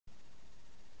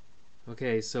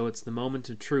Okay, so it's the moment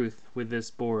of truth with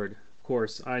this board. Of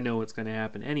course, I know what's going to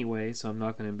happen anyway, so I'm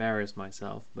not going to embarrass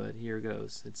myself, but here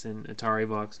goes. It's in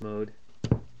Atarivox mode.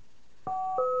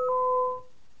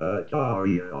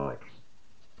 Atarivox.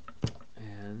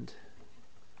 And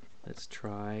let's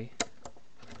try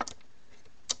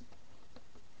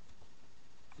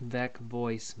Vec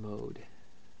voice mode.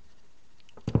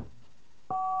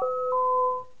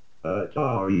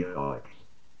 Atarivox.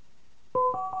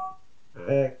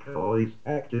 Vec voice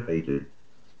activated.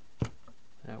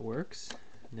 That works.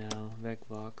 Now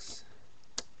VecVox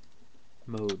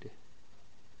mode.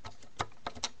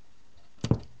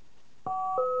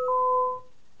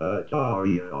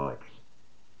 Atarivox.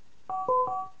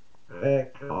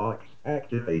 VecVox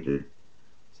activated.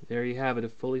 So there you have it, a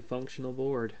fully functional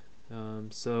board.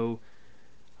 So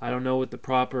I don't know what the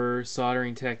proper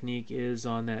soldering technique is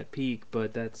on that peak,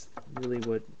 but that's really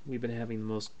what we've been having the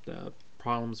most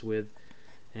problems with.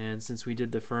 And since we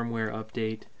did the firmware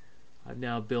update, I've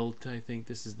now built, I think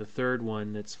this is the third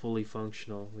one that's fully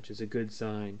functional, which is a good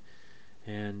sign.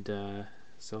 And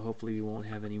so hopefully we won't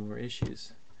have any more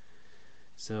issues.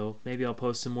 So maybe I'll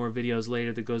post some more videos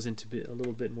later that goes into a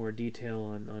little bit more detail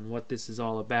on what this is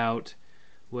all about,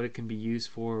 what it can be used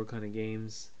for, what kind of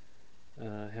games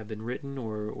have been written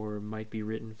or might be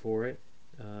written for it.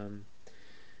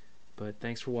 But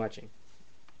thanks for watching.